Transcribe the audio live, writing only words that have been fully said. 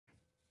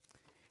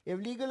If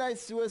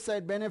legalized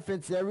suicide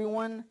benefits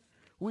everyone,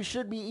 we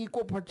should be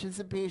equal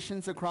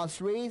participations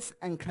across race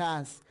and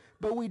class,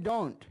 but we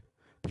don't.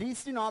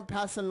 Please do not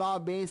pass a law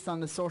based on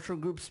the social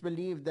group's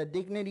belief that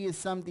dignity is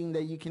something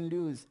that you can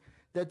lose,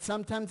 that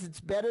sometimes it's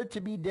better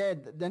to be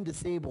dead than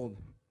disabled.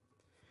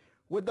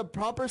 With the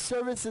proper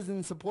services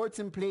and supports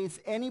in place,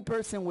 any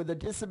person with a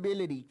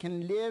disability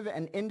can live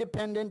an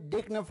independent,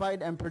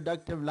 dignified, and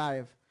productive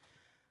life.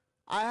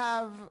 I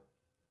have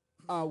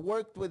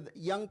worked with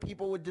young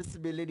people with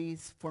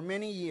disabilities for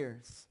many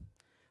years,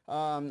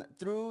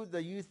 through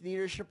the Youth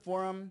Leadership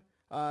Forum,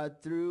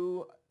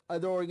 through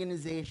other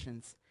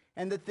organizations.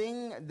 And the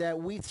thing that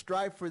we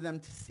strive for them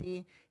to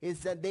see is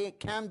that they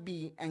can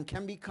be and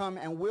can become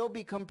and will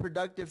become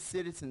productive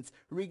citizens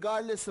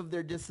regardless of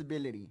their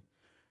disability.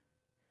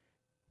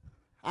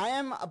 I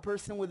am a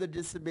person with a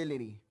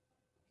disability.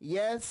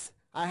 Yes,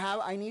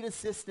 I need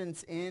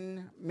assistance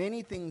in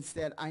many things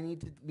that I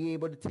need to be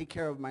able to take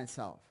care of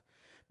myself.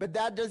 But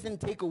that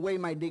doesn't take away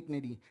my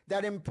dignity.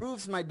 That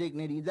improves my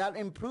dignity. That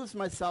improves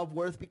my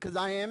self-worth because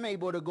I am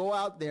able to go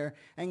out there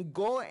and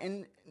go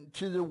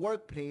into the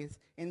workplace,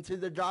 into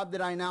the job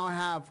that I now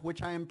have,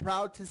 which I am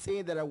proud to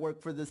say that I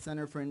work for the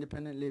Center for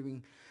Independent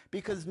Living.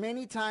 Because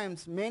many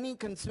times, many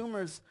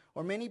consumers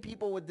or many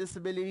people with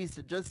disabilities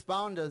that just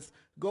found us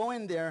go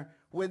in there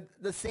with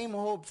the same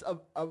hopes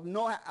of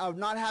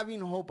not having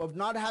hope, of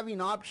not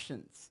having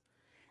options.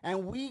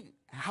 And we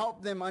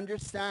help them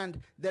understand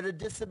that a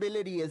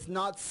disability is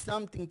not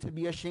something to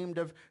be ashamed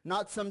of,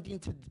 not something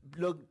to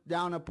look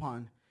down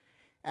upon.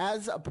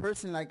 As a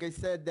person, like I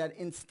said, that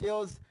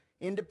instills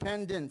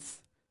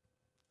independence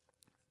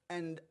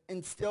and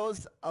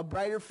instills a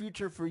brighter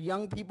future for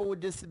young people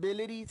with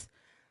disabilities,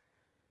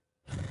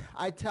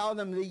 I tell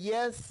them that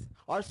yes,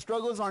 our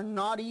struggles are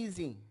not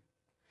easy.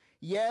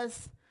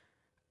 Yes,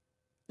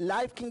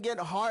 life can get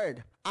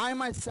hard. I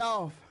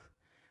myself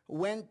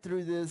went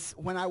through this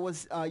when I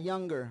was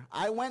younger.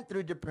 I went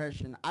through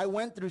depression. I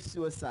went through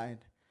suicide.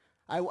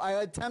 I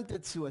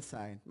attempted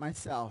suicide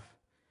myself.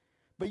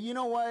 But you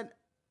know what?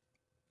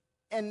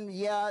 And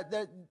yeah,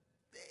 that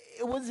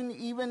it wasn't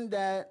even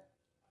that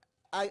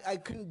I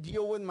couldn't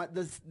deal with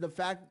the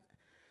fact.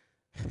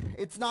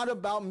 It's not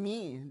about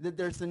me that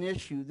there's an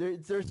issue.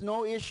 There's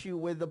no issue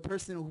with the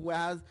person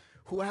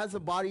who has a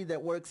body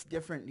that works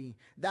differently.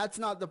 That's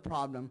not the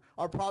problem.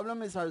 Our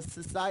problem is our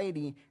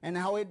society and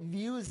how it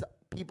views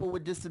people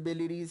with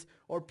disabilities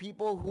or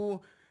people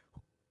who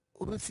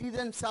see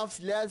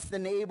themselves less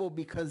than able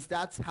because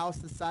that's how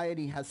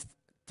society has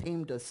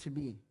tamed us to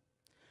be.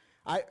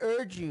 I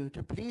urge you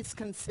to please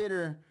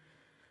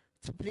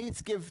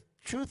give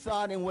true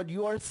thought in what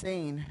you are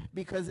saying,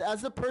 because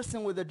as a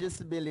person with a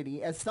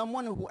disability, as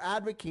someone who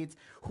advocates,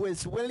 who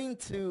is willing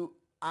to,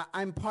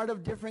 I'm part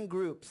of different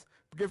groups,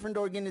 different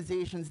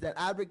organizations that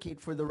advocate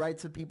for the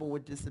rights of people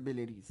with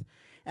disabilities.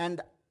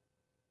 And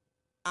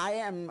I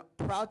am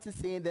proud to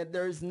say that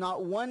there is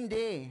not one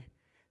day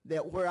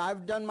that where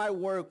I've done my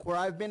work, where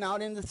I've been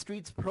out in the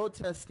streets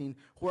protesting,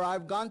 where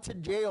I've gone to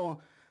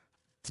jail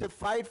to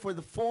fight for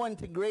the full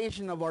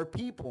integration of our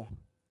people.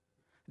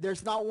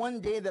 There's not one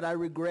day that I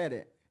regret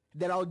it.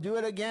 That I'll do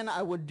it again,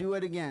 I would do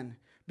it again.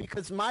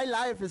 Because my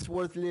life is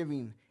worth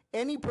living.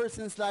 Any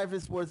person's life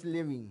is worth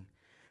living.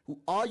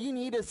 All you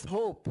need is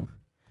hope.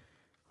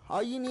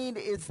 All you need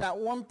is that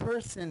one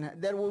person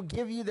that will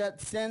give you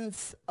that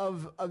sense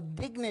of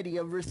dignity,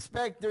 of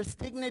respect. There's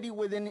dignity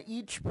within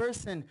each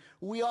person.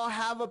 We all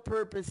have a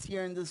purpose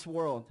here in this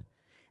world.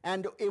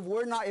 And if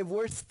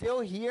we're still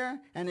here,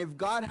 and if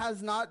God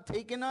has not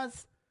taken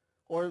us,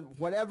 or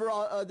whatever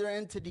other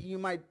entity you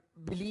might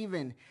believe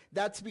in,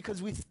 that's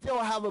because we still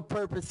have a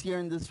purpose here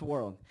in this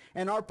world.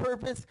 And our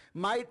purpose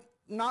might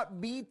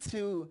not be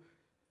to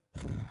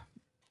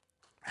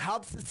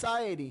help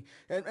society.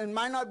 It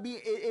might not be,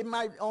 it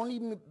might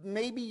only,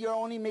 maybe you're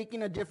only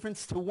making a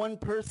difference to one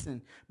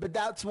person, but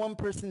that's one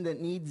person that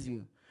needs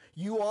you.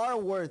 You are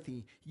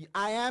worthy.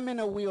 I am in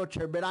a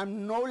wheelchair, but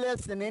I'm no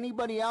less than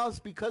anybody else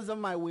because of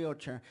my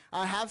wheelchair.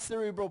 I have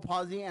cerebral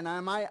palsy and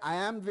I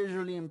am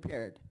visually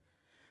impaired.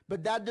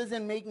 But that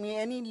doesn't make me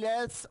any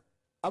less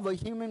of a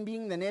human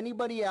being than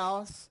anybody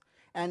else,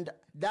 and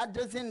that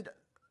doesn't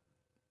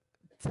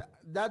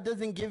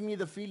give me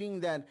the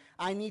feeling that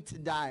I need to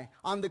die.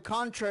 On the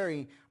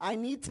contrary, I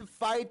need to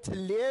fight to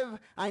live.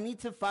 I need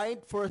to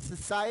fight for a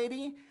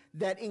society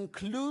that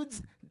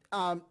includes,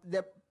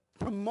 that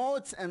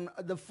promotes and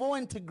the full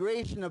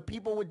integration of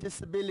people with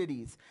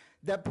disabilities,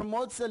 that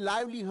promotes the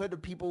livelihood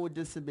of people with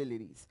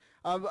disabilities,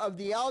 of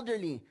the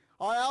elderly.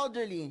 Our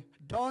elderly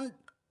don't,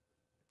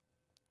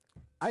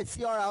 I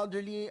see our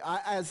elderly,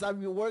 as I've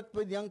worked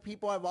with young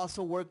people, I've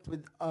also worked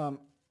with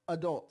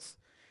adults.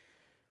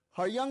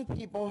 Our young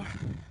people,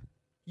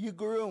 you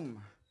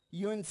groom,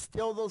 you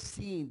instill those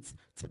seeds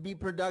to be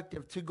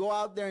productive, to go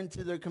out there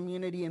into their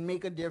community and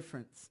make a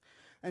difference.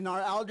 And our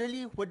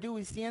elderly, what do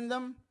we see in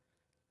them?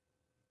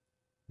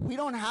 We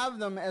don't have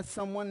them as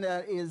someone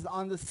that is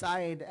on the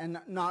side and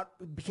not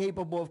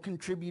capable of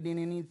contributing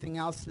anything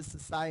else to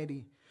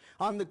society.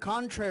 On the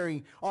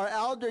contrary, our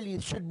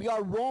elderly should be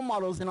our role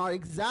models and our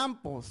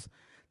examples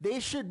They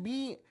should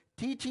be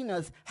teaching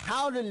us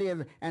how to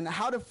live and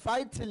how to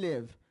fight to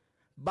live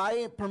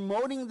by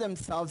promoting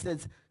themselves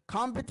as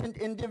competent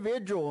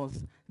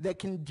individuals that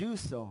can do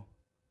so.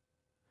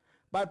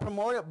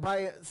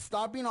 By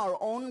stopping our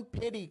own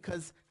pity,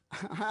 because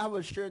I have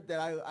a shirt that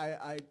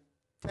I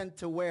tend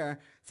to wear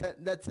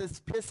that says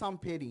piss on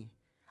pity.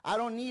 I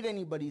don't need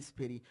anybody's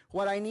pity.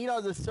 What I need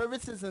are the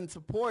services and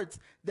supports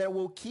that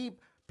will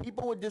keep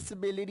people with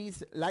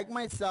disabilities like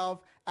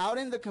myself out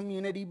in the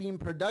community being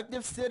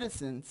productive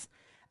citizens,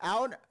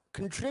 out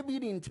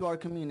contributing to our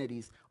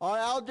communities. Our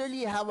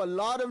elderly have a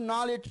lot of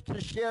knowledge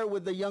to share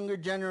with the younger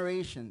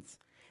generations.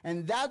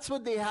 And that's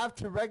what they have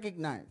to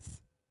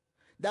recognize.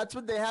 That's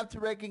what they have to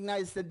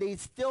recognize, that they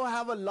still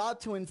have a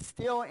lot to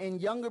instill in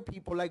younger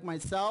people like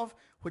myself,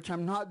 which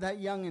I'm not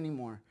that young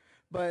anymore.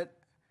 But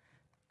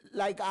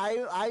like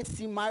I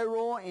see my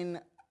role in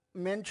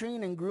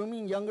mentoring and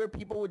grooming younger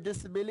people with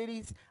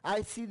disabilities.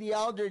 I see the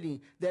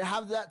elderly that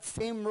have that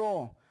same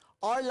role.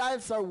 Our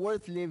lives are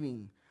worth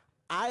living.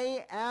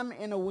 I am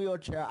in a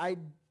wheelchair. I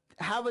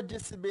have a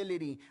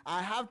disability.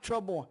 I have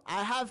trouble.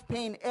 I have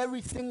pain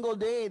every single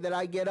day that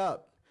I get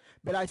up.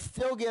 But I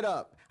still get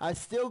up. I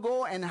still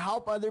go and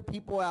help other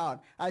people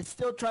out. I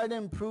still try to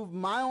improve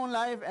my own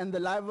life and the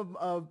life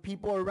of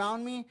people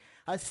around me.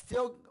 I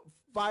still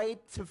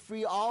fight to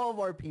free all of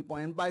our people.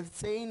 And by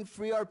saying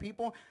free our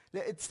people,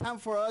 it's time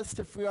for us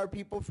to free our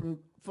people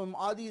from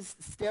all these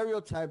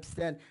stereotypes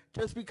that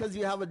just because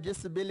you have a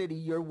disability,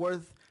 you're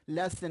worth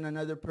less than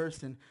another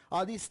person.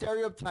 All these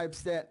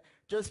stereotypes that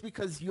just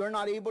because you're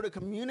not able to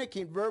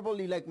communicate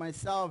verbally like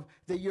myself,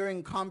 that you're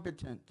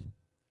incompetent.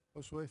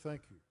 Josue,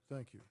 thank you.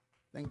 Thank you.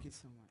 Thank you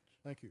so much.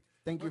 Thank you.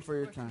 Thank you for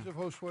your time. Questions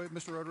of Josue?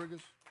 Mr.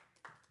 Rodriguez?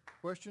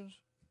 Questions?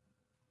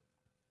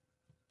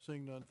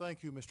 Seeing none.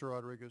 Thank you, Mr.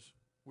 Rodriguez.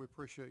 We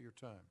appreciate your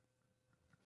time.